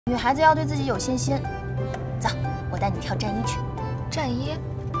女孩子要对自己有信心。走，我带你跳战衣去。战衣？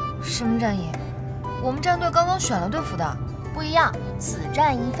什么战衣？我们战队刚刚选了队服的。不一样，此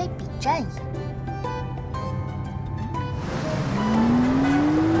战衣非彼战衣。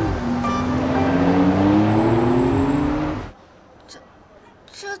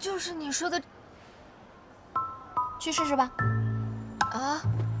这就是你说的。去试试吧。啊，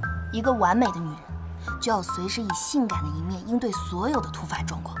一个完美的女人，就要随时以性感的一面应对所有的突发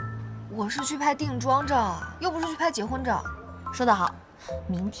状况。我是去拍定妆照，又不是去拍结婚照。说得好，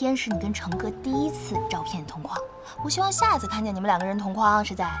明天是你跟成哥第一次照片同框，我希望下次看见你们两个人同框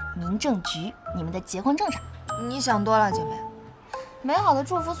是在民政局你们的结婚证上。你想多了，姐妹。美好的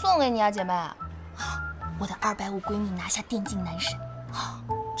祝福送给你啊，姐妹。我的250闺蜜拿下电竞男神，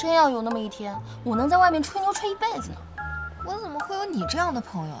真要有那么一天，我能在外面吹牛吹一辈子呢。我怎么会有你这样的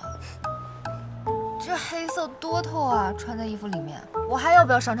朋友啊？这黑色多透啊，穿在衣服里面，我还要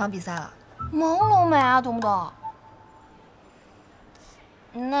不要上场比赛了？朦胧美啊，懂不懂？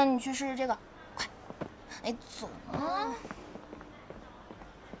那你去试试这个，快！哎，走啊！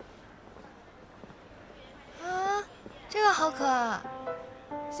啊，这个好可爱。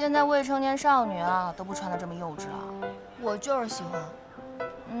现在未成年少女啊，都不穿得这么幼稚了。我就是喜欢。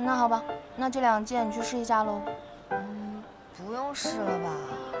那好吧，那这2件你去试一下喽。不用试了吧？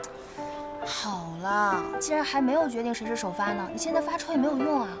好了，既然还没有决定谁是首发呢，你现在发愁也没有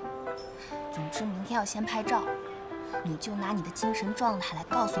用啊。总之，明天要先拍照，你就拿你的精神状态来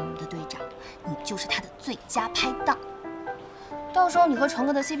告诉你们的队长，你就是他的最佳拍档。到时候你和成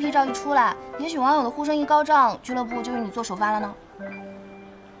哥的 CP 照一出来，也许网友的呼声一高涨，俱乐部就与你做首发了呢。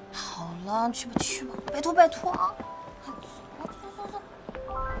好了，去吧去吧，拜托拜托啊！走。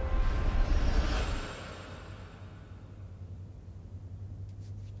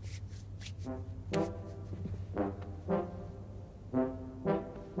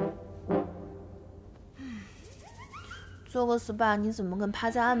做个 SPA， 你怎么跟趴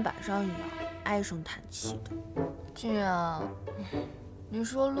在案板上一样，唉声叹气的？俊啊，你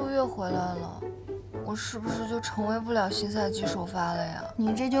说陆月回来了，我是不是就成为不了新赛季首发了呀？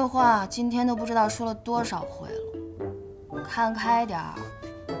你这句话今天都不知道说了多少回了，看开点儿，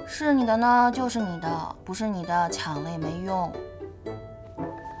是你的呢就是你的，不是你的抢了也没用。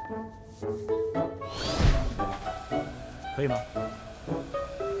可以吗？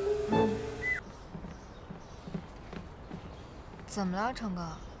怎么了，成哥？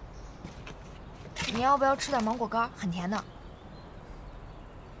你要不要吃点芒果干？很甜的。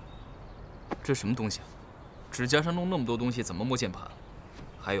这什么东西啊？指甲上弄那么多东西，怎么摸键盘？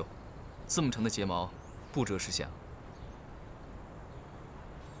还有，这么长的睫毛，不遮视线。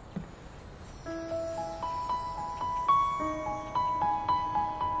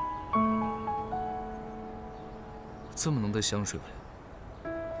这么浓的香水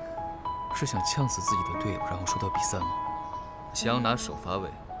味，是想呛死自己的队友，然后输掉比赛吗？想要拿首发位，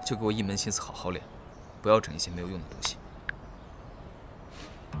就给我一门心思好好练，不要整一些没有用的东西。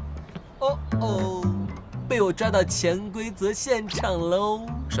哦，被我抓到潜规则现场喽！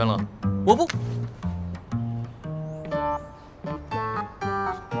删了。我不。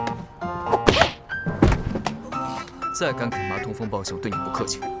再敢给马通风报信，我对你不客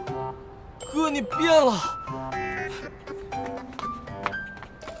气。哥，你变了。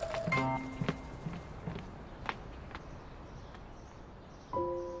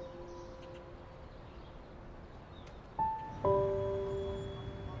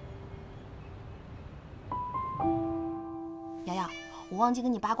瑶瑶，我忘记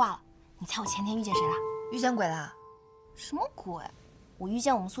跟你八卦了，你猜我前天遇见谁了？遇见鬼了？什么鬼？我遇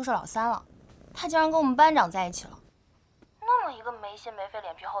见我们宿舍老三了，他竟然跟我们班长在一起了。那么一个没心没肺、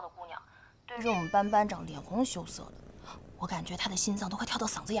脸皮厚的姑娘，对着我们班长脸红羞涩的，我感觉她的心脏都快跳到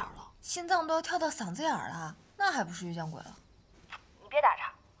嗓子眼了。心脏都要跳到嗓子眼了，那还不是遇见鬼了？你别打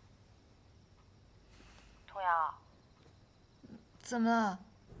岔。童瑶，怎么了？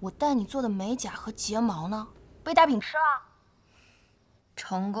我带你做的美甲和睫毛呢？被大饼吃了。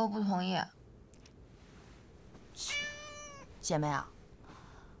成哥不同意。姐妹啊，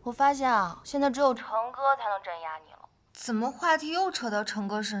我发现啊，现在只有成哥才能镇压你了。怎么话题又扯到成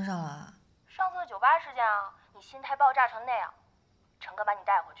哥身上了？上次的酒吧事件啊，你心态爆炸成那样，成哥把你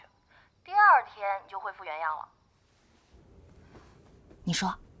带回去，第2天你就恢复原样了。你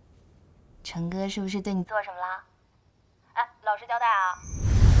说，成哥是不是对你做什么啦？哎，老实交代啊。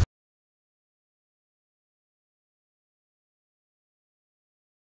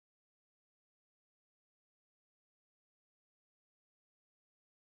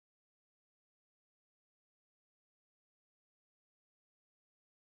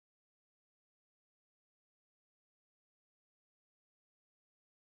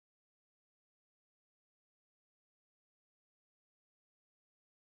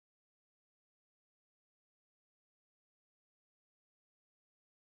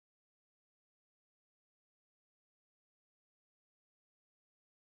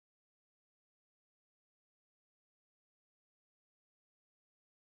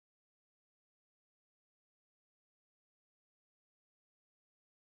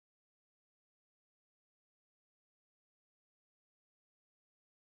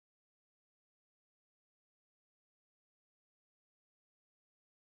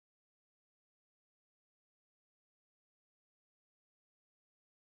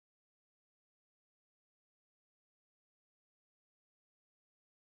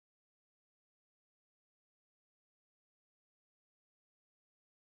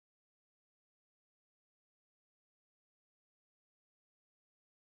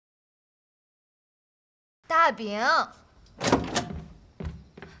大饼。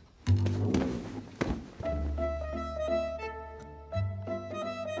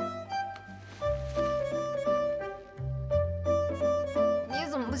你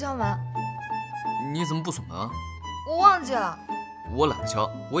怎么不敲门？你怎么不锁门啊？我忘记了。我懒得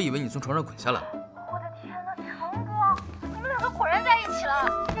敲，我以为你从床上滚下来了。我的天哪，强哥，你们两个果然在一起了。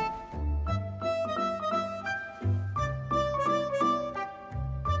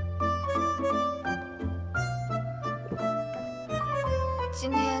今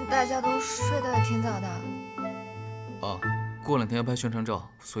天大家都睡得也挺早的。啊，过2天要拍宣传照，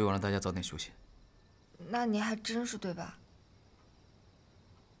所以我让大家早点休息。那你还真是对吧？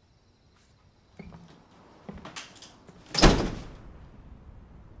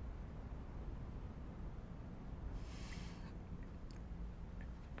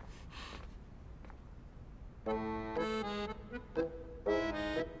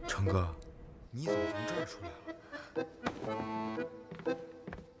成哥，你怎么从这儿出来了？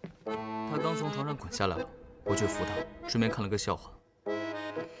他刚从床上滚下来了，我去扶他，顺便看了个笑话。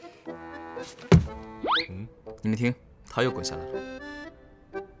你们听，他又滚下来了。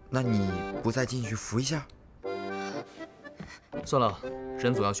那你不再进去扶一下？算了，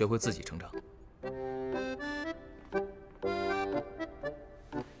人总要学会自己成长。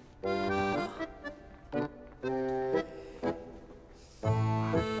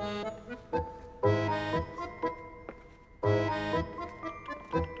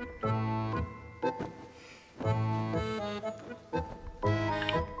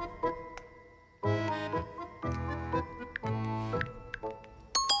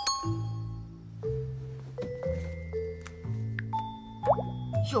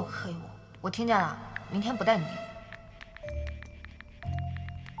又黑我，我听见了，明天不带你。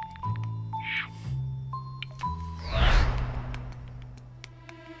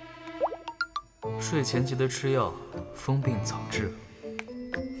睡前记得吃药，疯病早治。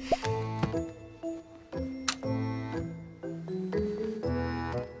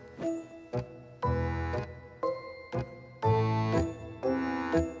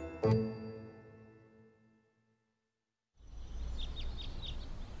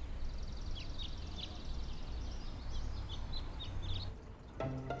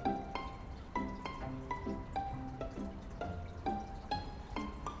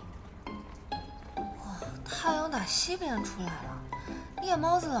太阳打西边出来了，夜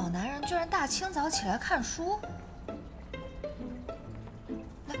猫子老男人居然大清早起来看书。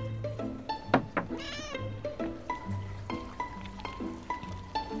来，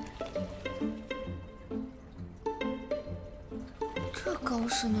这高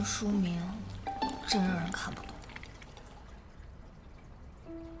深的书名，真让人看不懂。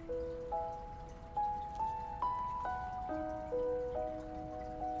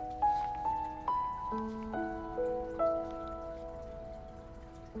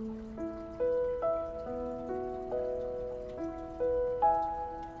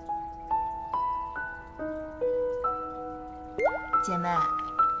姐妹，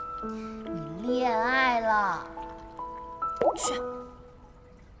你恋爱了？去，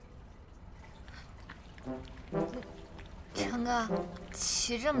强哥，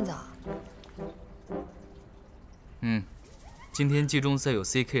起这么早？今天季中赛有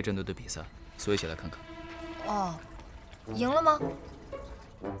CK 战队的比赛，所以一起来看看。哦，赢了吗？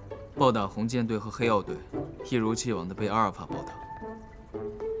暴打红箭队和黑曜队，一如既往的被阿尔法暴打。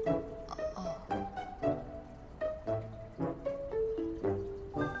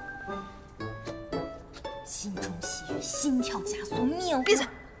心中喜悦，心跳加速，面闭嘴！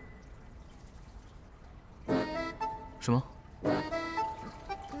什么？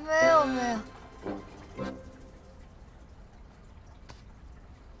没有没有。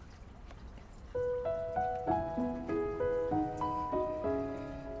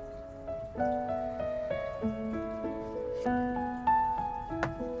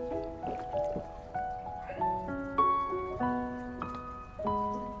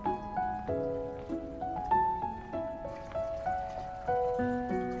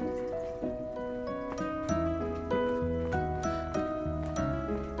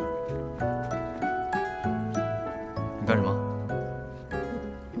你干什么？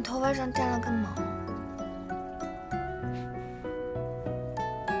你头发上沾了根毛。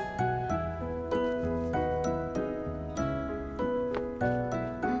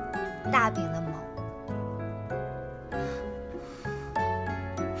大饼的毛。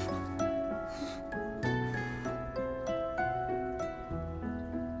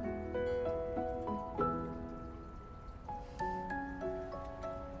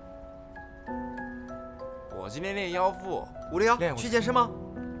我今天练腰腹。501练过去健身吗？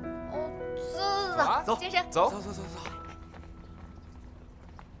哦，走走走。走，精神。走。走。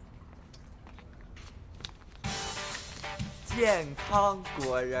健康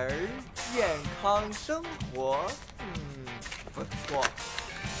果仁儿，健康生活，不错。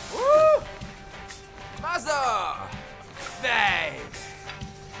Master， 对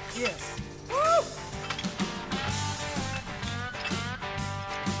Yes。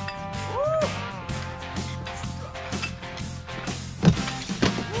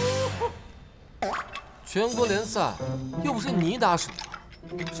全国联赛又不是你打首发，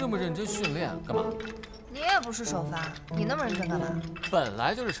这么认真训练干嘛？你也不是首发，你那么认真干嘛？本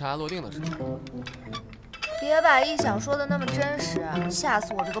来就是尘埃落定的事。别把臆想说的那么真实，吓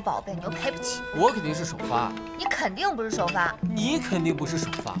死我这个宝贝你又赔不起。我肯定是首发，你肯定不是首发，你肯定不是首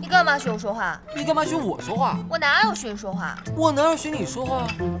发。你干嘛学我说话？你干嘛学我说话？我哪有学你说话？我哪有学你说话？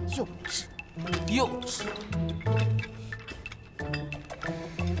幼稚，幼稚。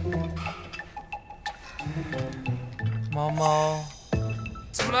猫猫，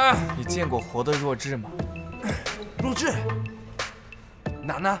怎么了？你见过活的弱智吗？弱智。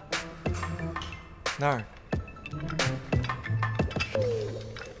哪呢？那儿。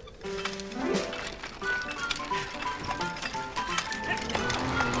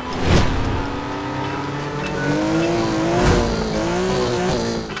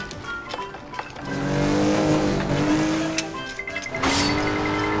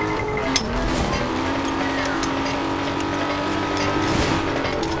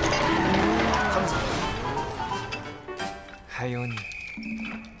还有你，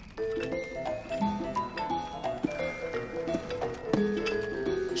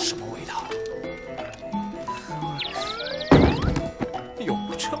什么味道？有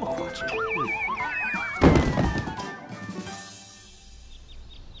这么夸张？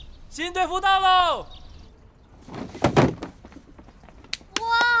新队服到喽！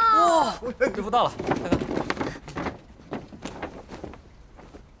哇，队服到了，看看，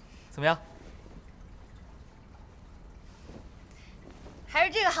怎么样？还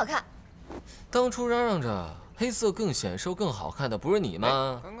是这个好看。当初嚷嚷着黑色更显瘦、更好看的不是你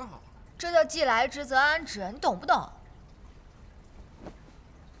吗？刚刚好。这叫既来之则安之，你懂不懂？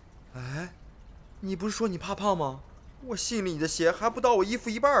哎，你不是说你怕胖吗？我信了你的邪，还不到我衣服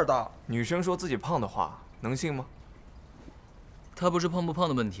一半大。女生说自己胖的话，能信吗？她不是胖不胖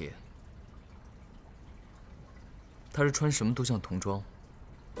的问题，她是穿什么都像童装。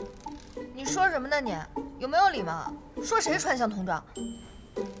你说什么呢你？有没有礼貌？说谁穿像童装？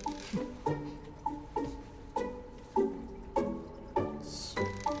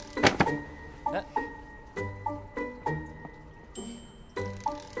哎，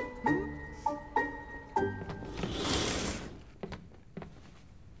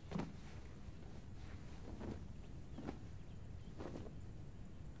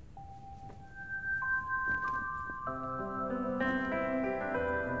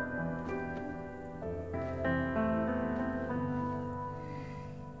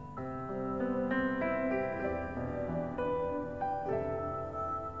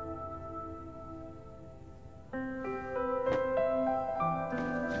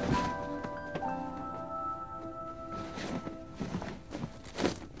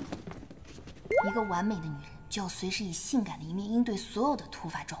一个完美的女人就要随时以性感的一面应对所有的突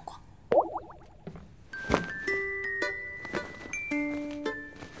发状况。